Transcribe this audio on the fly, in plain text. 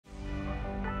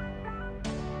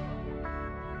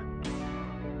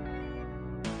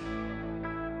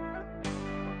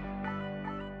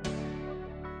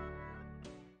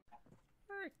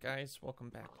guys, welcome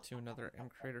back to another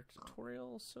MCreator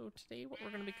tutorial. So today what we're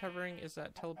going to be covering is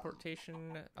that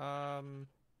teleportation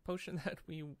potion that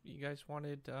you guys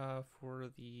wanted for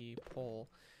the poll.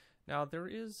 Now there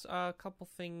is a couple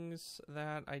things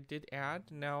that I did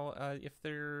add. Now if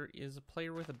there is a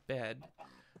player with a bed,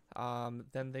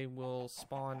 then they will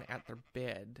spawn at their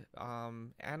bed.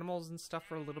 Animals and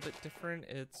stuff are a little bit different.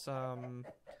 It's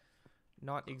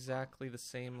not exactly the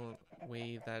same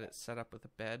way that it's set up with a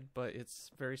bed, but it's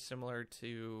very similar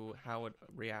to how it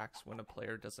reacts when a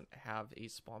player doesn't have a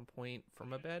spawn point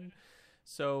from a bed.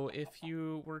 So if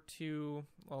you were to,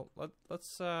 well,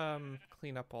 let's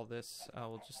clean up all this.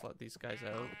 We'll just let these guys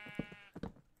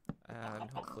out, and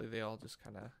hopefully they all just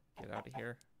kind of get out of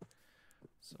here.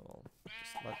 So we'll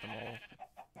just let them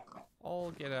all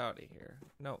get out of here.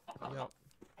 No, yep.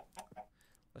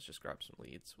 Let's just grab some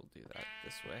leads. We'll do that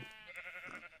this way.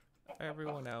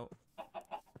 Everyone out.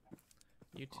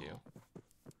 You too.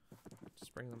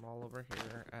 Just bring them all over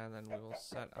here, and then we will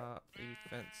set up the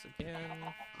fence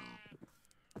again.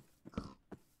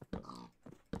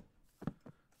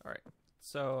 Alright,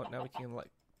 so now we can let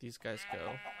these guys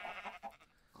go.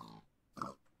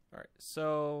 Alright,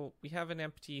 so we have an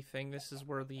empty thing. This is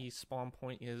where the spawn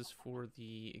point is for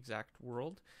the exact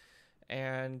world.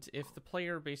 And if the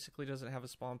player basically doesn't have a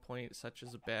spawn point, such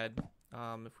as a bed,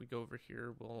 if we go over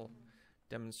here, we'll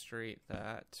demonstrate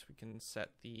that we can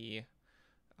set the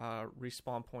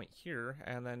respawn point here.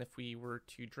 And then if we were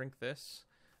to drink this,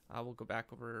 we'll go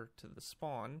back over to the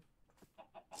spawn.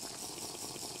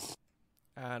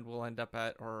 And we'll end up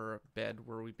at our bed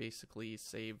where we basically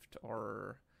saved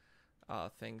our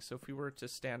thing. So if we were to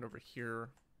stand over here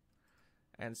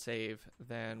and save,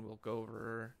 then we'll go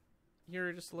over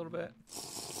here just a little bit,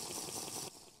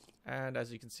 and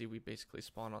as you can see, we basically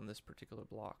spawn on this particular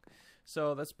block.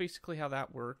 So that's basically how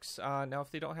that works. Now if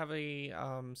they don't have a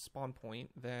spawn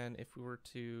point, then if we were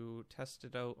to test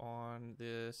it out on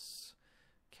this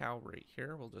cow right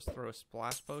here, we'll just throw a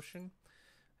splash potion,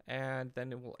 and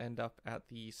then it will end up at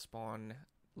the spawn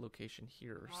location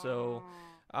here. So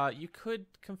you could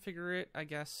configure it, I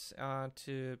guess,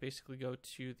 to basically go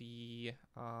to the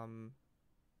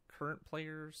current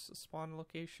player's spawn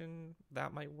location.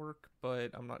 That might work,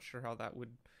 but I'm not sure how that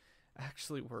would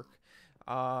actually work.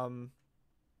 Haven't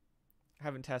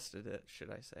tested it,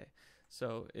 should I say.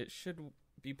 So it should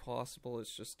be possible,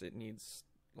 it's just it needs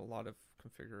a lot of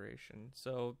configuration.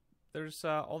 So there's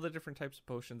all the different types of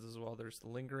potions as well. There's the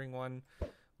lingering one,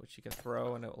 which you can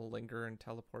throw and it will linger and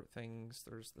teleport things.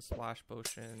 There's the splash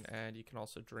potion, and you can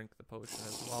also drink the potion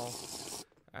as well,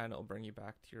 and it'll bring you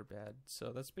back to your bed.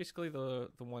 So that's basically the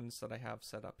ones that I have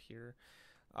set up here.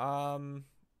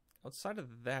 Outside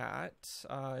of that,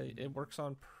 it works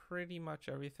on pretty much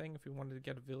everything. If we wanted to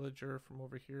get a villager from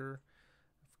over here,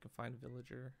 if we can find a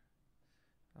villager,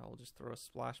 we'll just throw a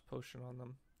splash potion on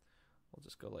them. We'll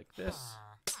just go like this,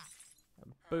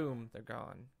 and boom, they're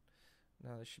gone.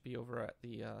 Now they should be over at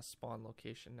the spawn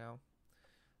location now.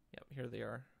 Yep, here they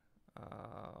are.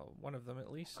 One of them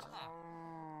at least.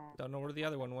 Don't know where the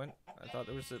other one went. I thought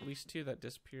there was at least two that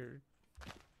disappeared.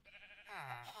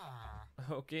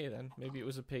 Okay then, maybe it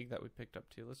was a pig that we picked up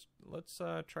too. Let's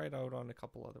try it out on a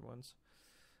couple other ones.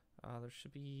 There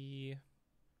should be.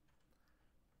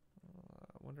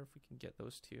 I wonder if we can get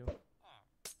those two.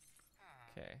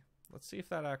 Okay, let's see if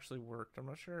that actually worked. I'm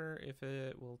not sure if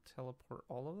it will teleport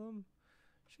all of them.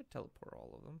 Should teleport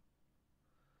all of them.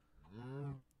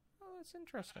 Oh, that's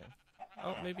interesting.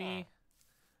 Oh, maybe.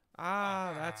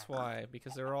 Ah, that's why,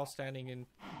 because they're all standing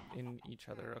in each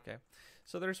other. Okay,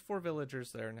 so there's 4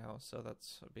 villagers there now, so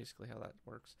that's basically how that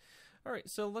works. Alright,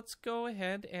 so let's go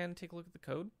ahead and take a look at the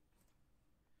code.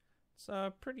 It's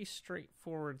pretty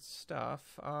straightforward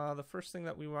stuff. The first thing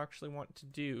that we actually want to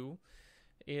do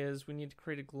is we need to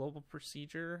create a global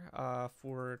procedure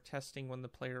for testing when the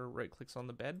player right-clicks on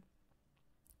the bed.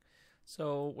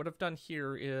 So what I've done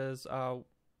here is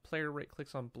player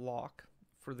right-clicks on block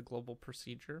for the global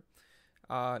procedure.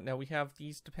 Now we have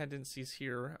these dependencies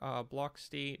here, block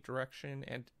state, direction,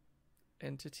 and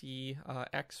entity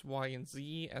X, Y, and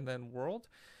Z, and then world.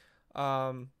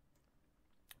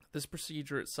 This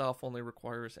procedure itself only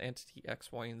requires entity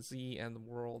X, Y, and Z, and the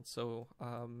world, so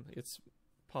it's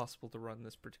possible to run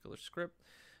this particular script.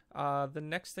 The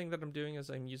next thing that I'm doing is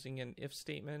I'm using an if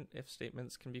statement. If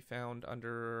statements can be found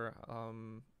under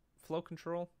flow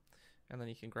control, and then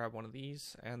you can grab one of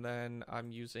these. And then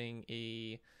I'm using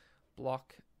a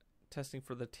block testing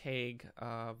for the tag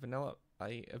a vanilla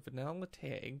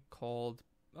tag called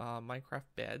Minecraft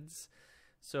beds.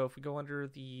 So if we go under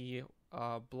the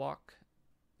block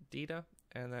data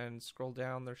and then scroll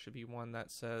down, there should be one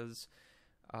that says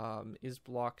is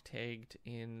block tagged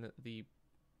in the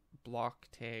block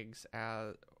tags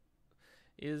as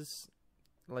is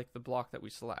like the block that we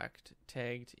select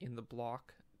tagged in the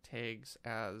block tags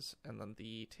as, and then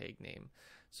the tag name.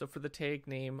 So for the tag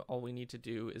name, all we need to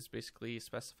do is basically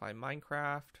specify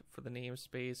Minecraft for the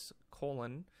namespace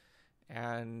colon,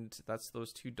 and that's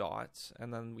those two dots,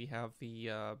 and then we have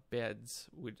the beds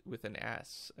with an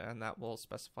S, and that will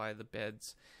specify the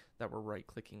beds that we're right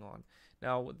clicking on.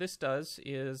 Now what this does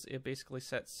is it basically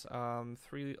sets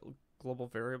 3 global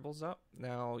variables up.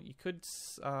 Now you could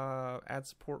add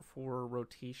support for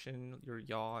rotation, your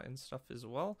yaw and stuff as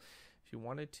well if you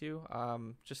wanted to.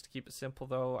 Just to keep it simple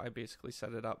though, I basically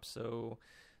set it up so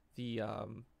the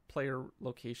player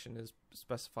location is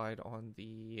specified on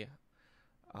the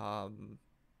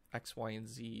X, Y, and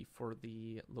Z for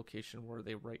the location where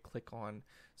they right click on.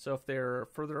 So if they're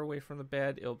further away from the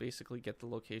bed, it'll basically get the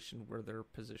location where their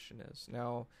position is.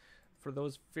 Now for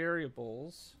those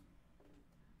variables,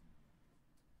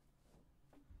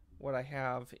 what I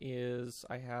have is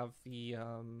I have the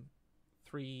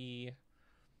 3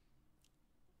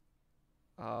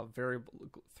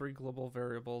 global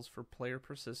variables for player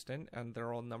persistent, and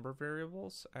they're all number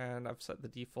variables, and I've set the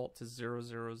default to 0,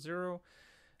 0, 0,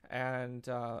 and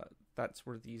that's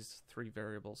where these 3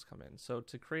 variables come in. So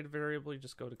to create a variable, you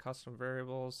just go to custom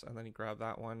variables, and then you grab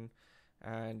that one,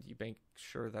 and you make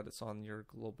sure that it's on your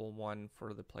global one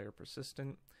for the player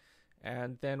persistent.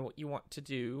 And then what you want to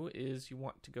do is you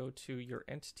want to go to your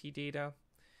entity data,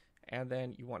 and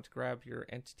then you want to grab your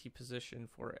entity position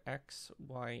for X,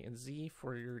 Y, and Z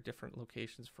for your different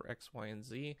locations for X, Y, and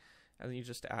Z, and then you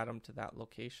just add them to that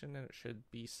location, and it should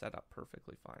be set up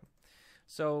perfectly fine.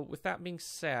 So with that being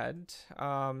said,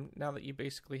 now that you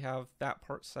basically have that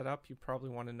part set up, you probably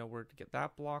want to know where to get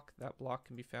that block. That block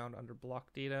can be found under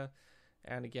block data,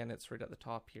 and again, it's right at the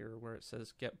top here where it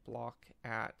says get block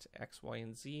at X, Y,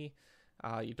 and Z.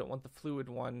 You don't want the fluid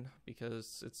one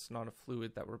because it's not a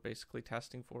fluid that we're basically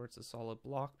testing for. It's a solid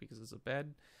block because it's a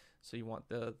bed. So you want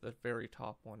the very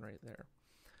top one right there.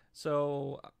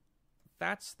 So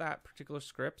that's that particular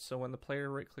script. So when the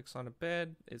player right clicks on a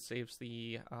bed, it saves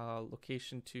the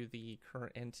location to the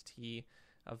current entity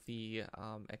of the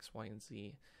X, Y, and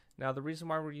Z. Now the reason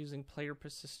why we're using player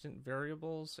persistent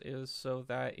variables is so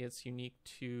that it's unique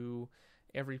to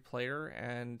every player,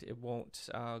 and it won't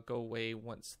go away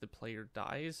once the player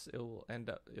dies. It'll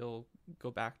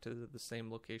go back to the same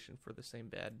location for the same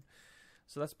bed.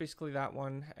 So that's basically that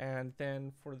one. And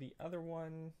then for the other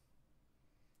one,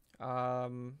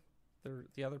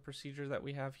 the other procedure that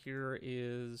we have here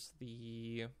is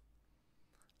the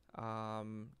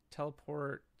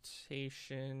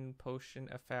teleportation potion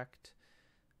effect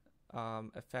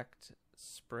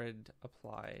spread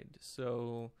applied.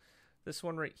 So this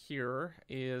one right here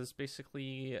is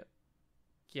basically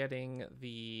getting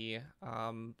the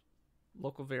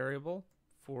local variable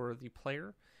for the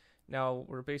player. Now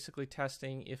we're basically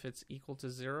testing if it's equal to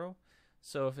 0.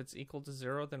 So if it's equal to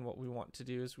 0, then what we want to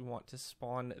do is we want to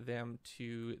spawn them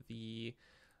to the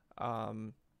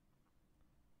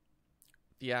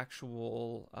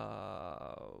actual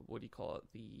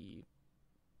the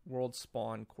world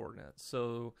spawn coordinates.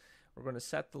 So we're going to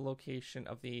set the location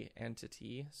of the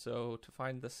entity. So to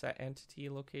find the set entity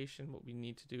location, what we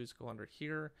need to do is go under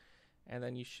here, and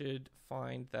then you should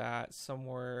find that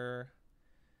somewhere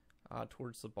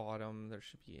towards the bottom. There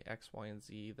should be X, Y, and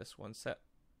Z. This one, set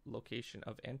location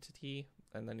of entity,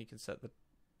 and then you can set the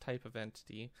type of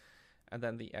entity, and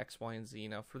then the X, Y, and Z.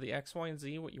 Now for the X, Y, and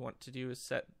Z, what you want to do is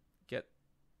set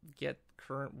get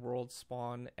current world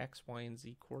spawn X, Y, and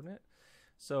Z coordinate.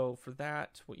 So for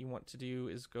that, what you want to do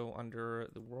is go under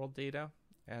the world data,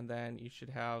 and then you should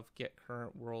have get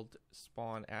current world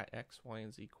spawn at X, Y,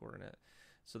 and Z coordinate.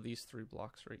 So these 3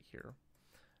 blocks right here.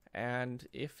 And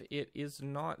if it is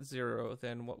not 0,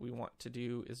 then what we want to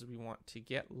do is we want to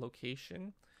get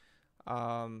location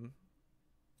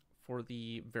for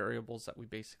the variables that we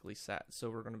basically set.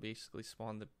 So we're going to basically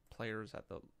spawn the players at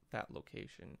that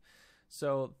location.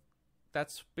 So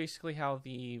that's basically how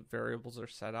the variables are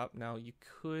set up. Now you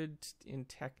could, in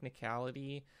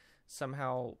technicality,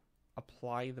 somehow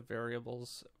apply the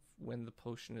variables when the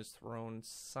potion is thrown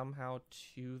somehow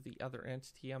to the other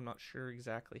entity. I'm not sure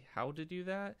exactly how to do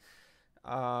that,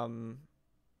 at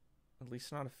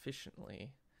least not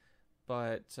efficiently.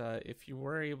 But if you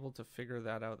were able to figure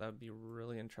that out, that would be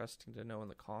really interesting to know in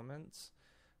the comments.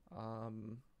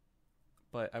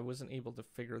 But I wasn't able to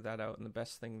figure that out, and the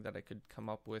best thing that I could come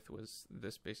up with was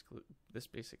this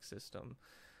basic system.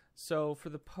 So for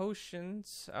the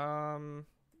potions,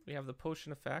 we have the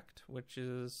potion effect, which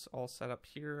is all set up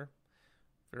here,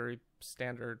 very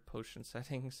standard potion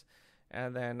settings.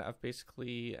 And then I've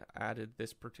basically added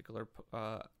this particular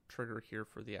trigger here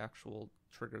for the actual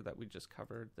trigger that we just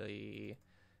covered,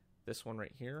 this one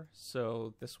right here.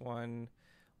 So this one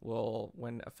will,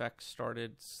 when effect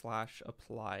started /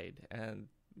 applied, and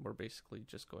we're basically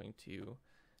just going to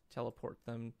teleport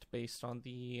them based on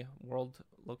the world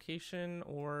location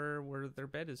or where their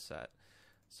bed is set.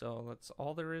 So that's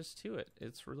all there is to it.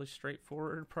 It's really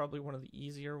straightforward, probably one of the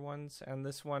easier ones. And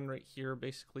this one right here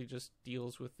basically just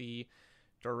deals with the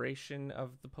duration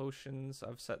of the potions.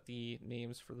 I've set the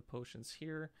names for the potions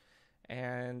here,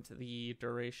 and the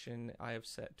duration I have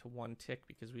set to 1 tick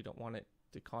because we don't want it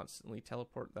to constantly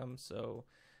teleport them. So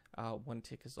 1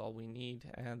 tick is all we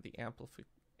need, and the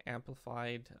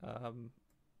amplified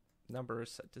number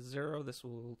is set to 0. This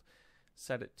will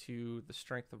set it to the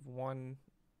strength of 1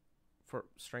 for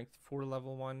strength for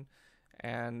level 1,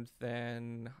 and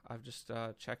then I've just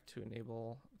checked to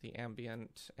enable the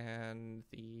ambient and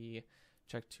the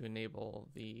check to enable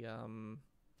the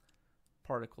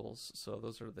particles. So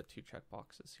those are the 2 check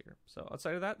boxes here. So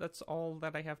outside of that, that's all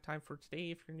that I have time for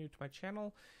today. If you're new to my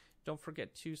channel, don't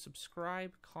forget to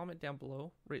subscribe, comment down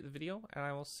below, rate the video, and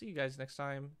I will see you guys next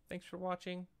time. Thanks for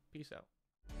watching. Peace out.